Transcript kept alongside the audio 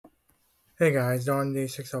Hey guys, Don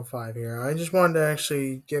D605 here. I just wanted to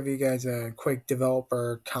actually give you guys a quick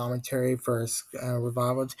developer commentary for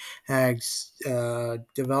Revival Tag's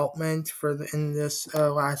development in this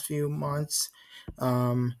last few months,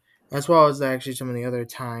 um, as well as actually some of the other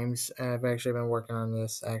times. I've actually been working on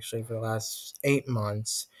this actually for the last 8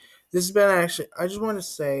 months. This has been actually, I just want to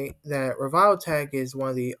say that Revival Tag is one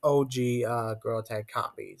of the OG Gorilla Tag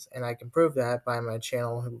copies, and I can prove that by my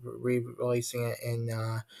channel re-releasing it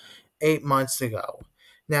in 8 months ago.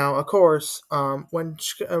 Now, of course, when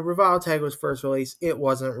Revival Tag was first released, it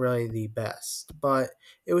wasn't really the best, but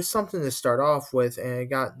it was something to start off with, and it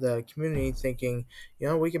got the community thinking,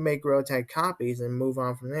 we can make Revival Tag copies and move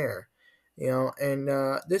on from there. And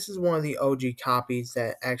this is one of the OG copies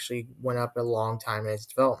that actually went up a long time in its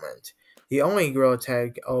development. The only Gorilla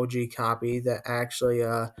Tag OG copy that actually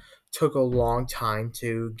took a long time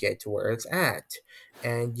to get to where it's at.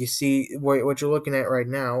 And you see what you're looking at right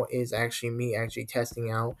now is actually me actually testing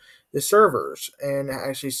out the servers and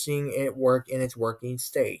actually seeing it work in its working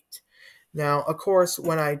state. Now, of course,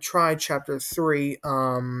 when I tried chapter 3,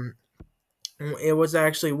 it was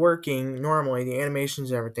actually working normally, the animations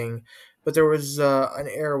and everything, but there was an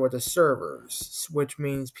error with the servers, which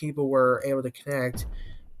means people were able to connect,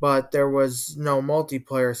 but there was no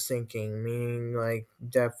multiplayer syncing, meaning like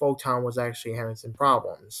that Photon was actually having some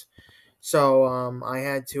problems. So I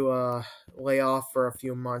had to lay off for a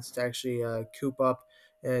few months to actually coop up,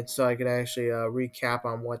 and so I could actually recap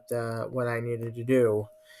on what I needed to do.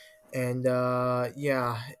 And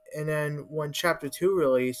yeah, and then when Chapter 2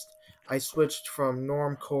 released, I switched from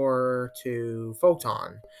Normcore to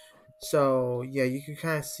Photon. So yeah, you can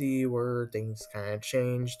kind of see where things kind of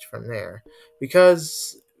changed from there.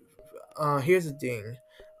 Because here's the thing.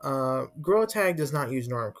 Gorilla Tag does not use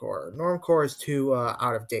Normcore. Normcore is too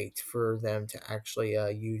out of date for them to actually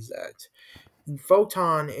use that.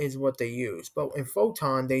 Photon is what they use, but in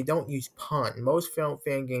Photon they don't use pun. Most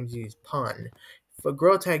fan games use pun. But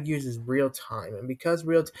Gorilla Tag uses real time, and because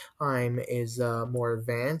real time is more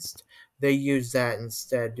advanced, they use that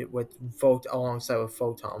instead alongside with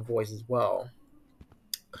Photon voice as well.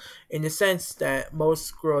 In the sense that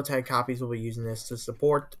most Gorilla Tag copies will be using this to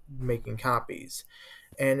support making copies.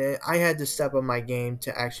 And I had to step up my game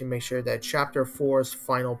to actually make sure that Chapter 4's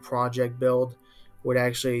final project build would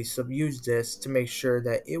actually use this to make sure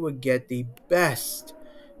that it would get the best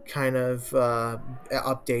kind of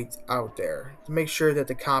updates out there to make sure that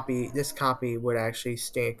this copy would actually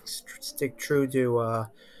stick true to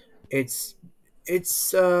its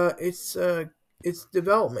its uh its uh its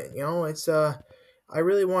development. It's I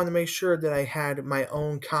really wanted to make sure that I had my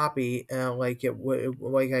own copy, like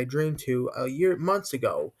I dreamed to months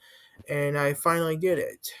ago, and I finally did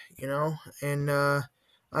it. And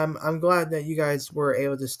I'm glad that you guys were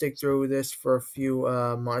able to stick through this for a few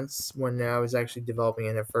months when I was actually developing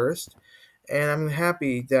it at first. And I'm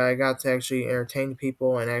happy that I got to actually entertain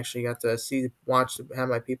people and actually got to have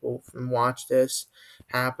my people watch this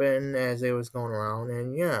happen as it was going around.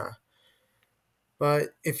 And yeah,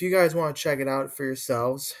 but if you guys want to check it out for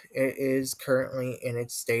yourselves, it is currently in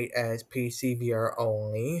its state as PC VR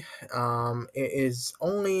only. It is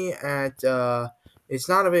only at it's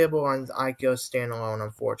not available on iOS standalone,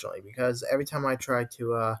 unfortunately, because every time I tried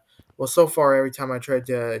to so far every time I tried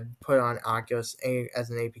to put on Oculus as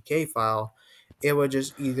an APK file, it would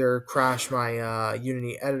just either crash my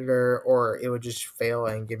Unity editor or it would just fail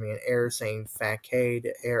and give me an error saying facade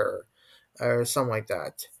error or something like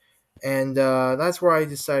that. And that's where I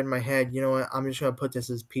decided in my head, you know what, I'm just going to put this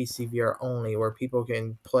as PCVR only, where people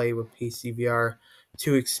can play with PCVR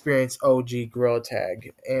to experience OG Gorilla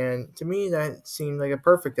Tag. And to me, that seemed like a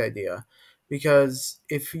perfect idea. Because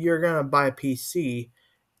if you're going to buy a PC,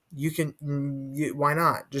 why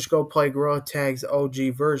not? Just go play Gorilla Tag's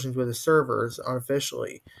OG versions with the servers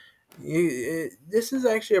unofficially. This is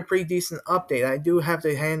actually a pretty decent update. I do have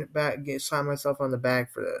to hand it back, slap myself on the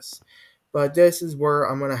back for this. But this is where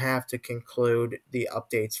I'm going to have to conclude the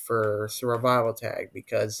updates for Survival Tag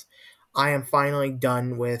because I am finally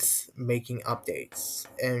done with making updates.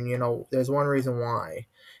 And, there's one reason why.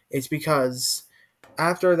 It's because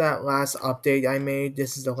after that last update I made,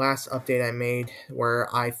 this is the last update I made where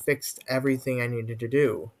I fixed everything I needed to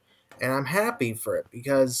do. And I'm happy for it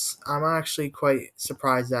because I'm actually quite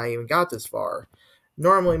surprised that I even got this far.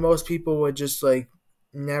 Normally, most people would just like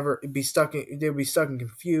never be stuck in, they'd be stuck in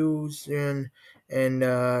confusion and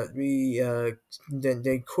then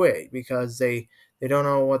they quit because they don't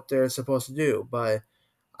know what they're supposed to do. But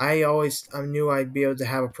I knew I'd be able to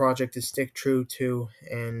have a project to stick true to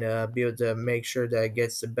and be able to make sure that it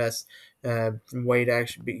gets the best way to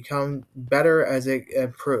actually become better as it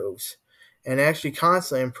improves. and actually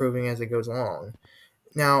constantly improving as it goes along.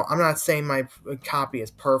 Now, I'm not saying my copy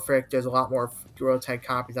is perfect. There's a lot more Gorilla Tag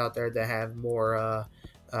copies out there that have more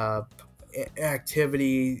uh,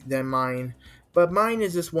 activity than mine, but mine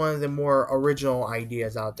is just one of the more original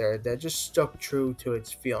ideas out there that just stuck true to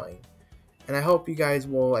its feeling. And I hope you guys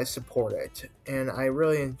will support it. And I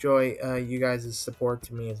really enjoy you guys' support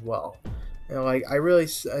to me as well. Like I really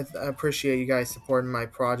appreciate you guys supporting my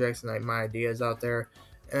projects and like, my ideas out there.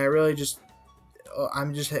 And I really just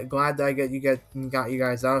I'm just glad that I got you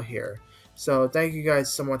guys out here. So thank you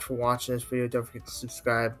guys so much for watching this video. Don't forget to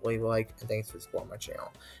subscribe, leave a like, and thanks for supporting my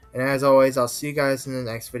channel. And as always, I'll see you guys in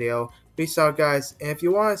the next video. Peace out, guys. And if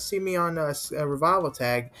you want to see me on a revival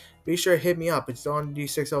tag, be sure to hit me up. It's on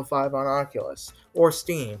D605 on Oculus or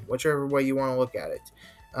Steam, whichever way you want to look at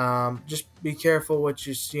it. Just be careful what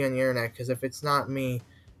you see on the internet, because if it's not me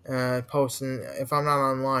posting, if I'm not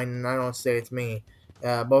online and I don't say it's me,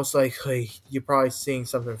 most likely you're probably seeing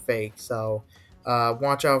something fake. So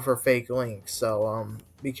watch out for fake links. So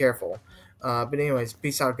be careful. But anyways,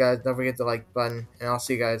 peace out, guys. Don't forget the like button, and I'll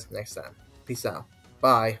see you guys next time. Peace out.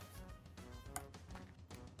 Bye.